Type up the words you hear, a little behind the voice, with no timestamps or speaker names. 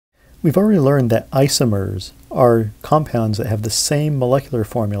We've already learned that isomers are compounds that have the same molecular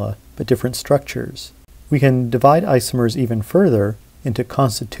formula but different structures. We can divide isomers even further into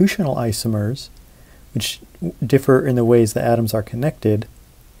constitutional isomers, which differ in the ways the atoms are connected,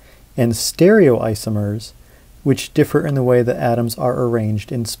 and stereoisomers, which differ in the way the atoms are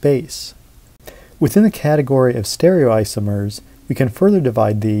arranged in space. Within the category of stereoisomers, we can further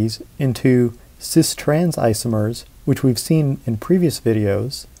divide these into cis-trans isomers, which we've seen in previous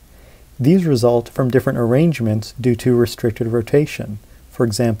videos. These result from different arrangements due to restricted rotation, for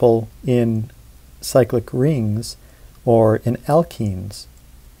example, in cyclic rings or in alkenes.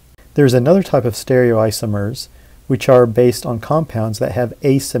 There's another type of stereoisomers, which are based on compounds that have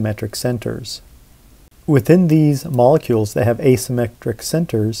asymmetric centers. Within these molecules that have asymmetric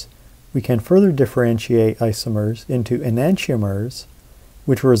centers, we can further differentiate isomers into enantiomers,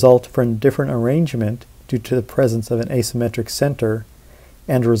 which result from different arrangement due to the presence of an asymmetric center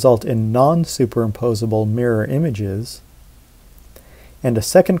and result in non-superimposable mirror images, and a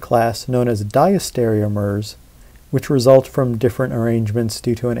second class known as diastereomers, which result from different arrangements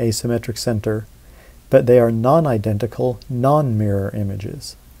due to an asymmetric center, but they are non-identical, non-mirror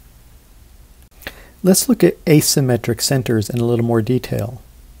images. Let's look at asymmetric centers in a little more detail.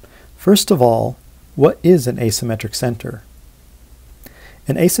 First of all, what is an asymmetric center?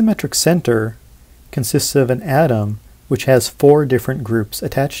 An asymmetric center consists of an atom which has 4 different groups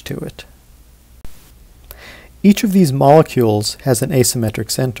attached to it. Each of these molecules has an asymmetric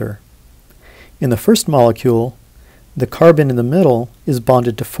center. In the first molecule, the carbon in the middle is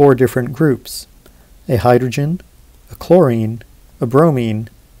bonded to 4 different groups: a hydrogen, a chlorine, a bromine,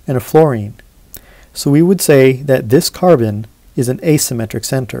 and a fluorine. So we would say that this carbon is an asymmetric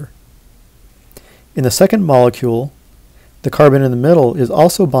center. In the second molecule, the carbon in the middle is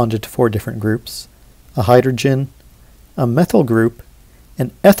also bonded to 4 different groups: a hydrogen, a methyl group,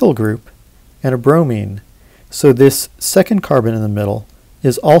 an ethyl group, and a bromine. So this second carbon in the middle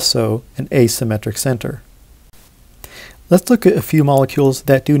is also an asymmetric center. Let's look at a few molecules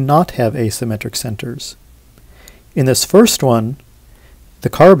that do not have asymmetric centers. In this first one, the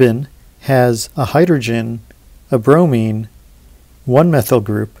carbon has a hydrogen, a bromine, 1 methyl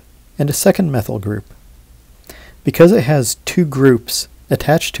group, and a second methyl group. Because it has 2 groups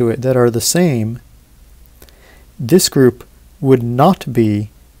attached to it that are the same, this group would not be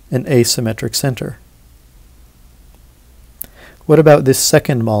an asymmetric center. What about this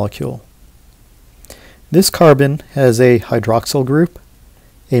second molecule? This carbon has a hydroxyl group,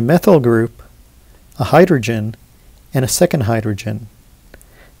 a methyl group, a hydrogen, and a second hydrogen.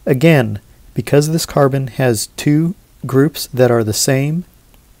 Again, because this carbon has 2 groups that are the same,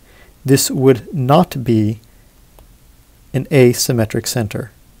 this would not be an asymmetric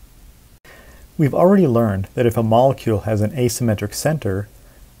center. We've already learned that if a molecule has an asymmetric center,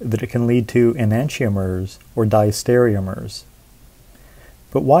 that it can lead to enantiomers or diastereomers.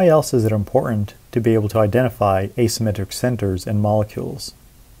 But why else is it important to be able to identify asymmetric centers in molecules?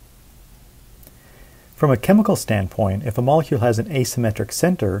 From a chemical standpoint, if a molecule has an asymmetric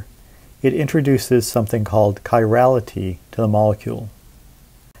center, it introduces something called chirality to the molecule.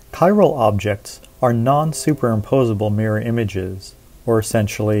 Chiral objects are non-superimposable mirror images, or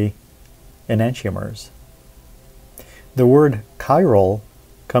essentially enantiomers. The word chiral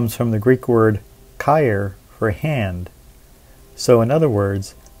comes from the Greek word chir for hand. So in other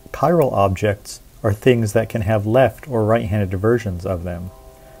words, chiral objects are things that can have left or right-handed versions of them,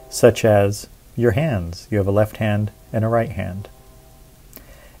 such as your hands. You have a left hand and a right hand.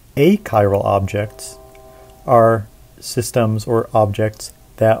 Achiral objects are systems or objects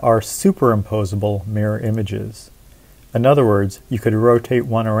that are superimposable mirror images. In other words, you could rotate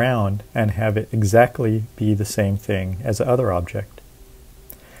one around and have it exactly be the same thing as the other object.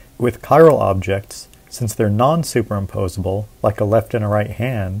 With chiral objects, since they're non-superimposable, like a left and a right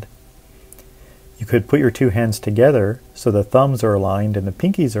hand, you could put your 2 hands together so the thumbs are aligned and the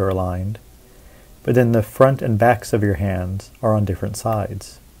pinkies are aligned, but then the front and backs of your hands are on different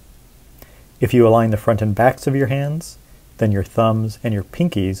sides. If you align the front and backs of your hands, then your thumbs and your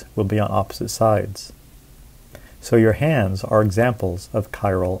pinkies will be on opposite sides. So your hands are examples of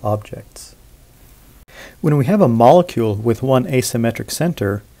chiral objects. When we have a molecule with 1 asymmetric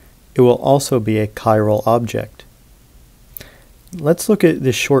center, it will also be a chiral object. Let's look at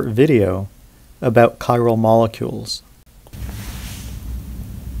this short video about chiral molecules.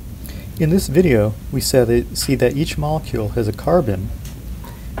 In this video, we see that each molecule has a carbon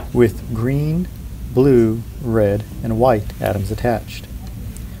with green, blue, red, and white atoms attached.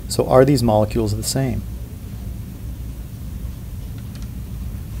 So are these molecules the same?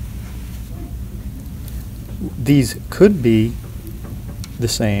 These could be the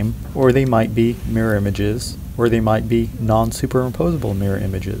same, or they might be mirror images, or they might be non-superimposable mirror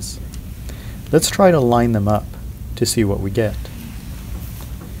images. Let's try to line them up to see what we get.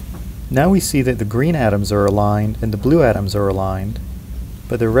 Now we see that the green atoms are aligned and the blue atoms are aligned,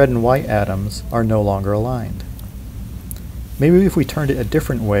 but the red and white atoms are no longer aligned. Maybe if we turned it a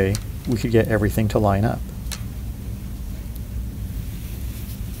different way, we could get everything to line up.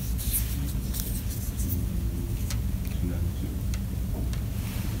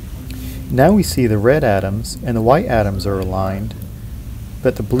 Now we see the red atoms and the white atoms are aligned,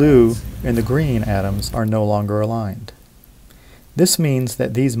 but the blue and the green atoms are no longer aligned. This means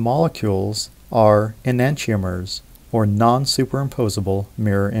that these molecules are enantiomers, or non-superimposable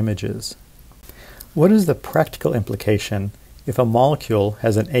mirror images. What is the practical implication if a molecule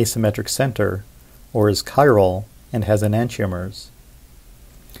has an asymmetric center, or is chiral and has enantiomers?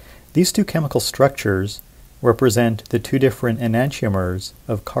 These two chemical structures represent the two different enantiomers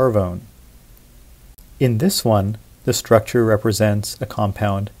of carvone. In this one, the structure represents a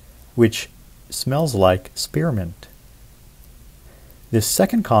compound which smells like spearmint. This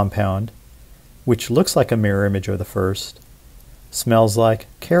second compound, which looks like a mirror image of the first, smells like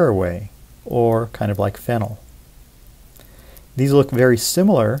caraway, or kind of like fennel. These look very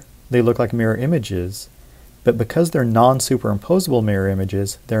similar, they look like mirror images, but because they're non-superimposable mirror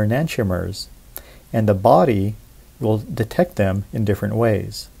images, they're enantiomers, and the body will detect them in different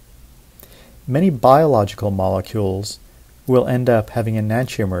ways. Many biological molecules will end up having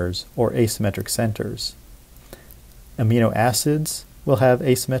enantiomers or asymmetric centers. Amino acids will have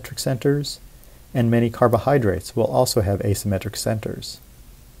asymmetric centers, and many carbohydrates will also have asymmetric centers.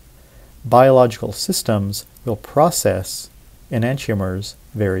 Biological systems will process enantiomers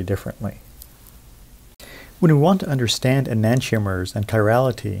very differently. When we want to understand enantiomers and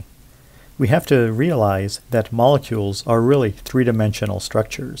chirality, we have to realize that molecules are really three-dimensional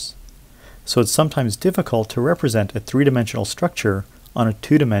structures. So it's sometimes difficult to represent a three-dimensional structure on a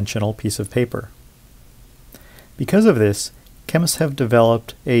two-dimensional piece of paper. Because of this, chemists have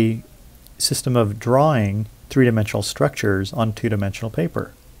developed a system of drawing three-dimensional structures on two-dimensional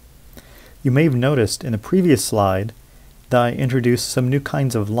paper. You may have noticed in the previous slide that I introduced some new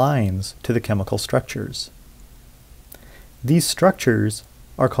kinds of lines to the chemical structures. These structures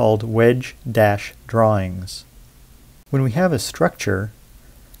are called wedge-dash drawings. When we have a structure,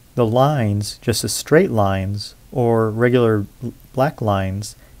 the lines, just as straight lines or regular black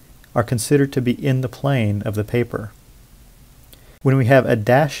lines, are considered to be in the plane of the paper. When we have a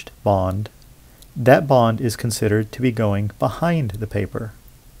dashed bond, that bond is considered to be going behind the paper.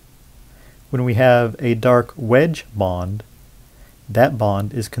 When we have a dark wedge bond, that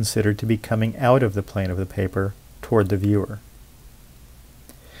bond is considered to be coming out of the plane of the paper toward the viewer.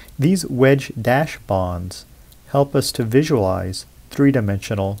 These wedge-dash bonds help us to visualize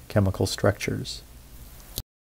three-dimensional chemical structures.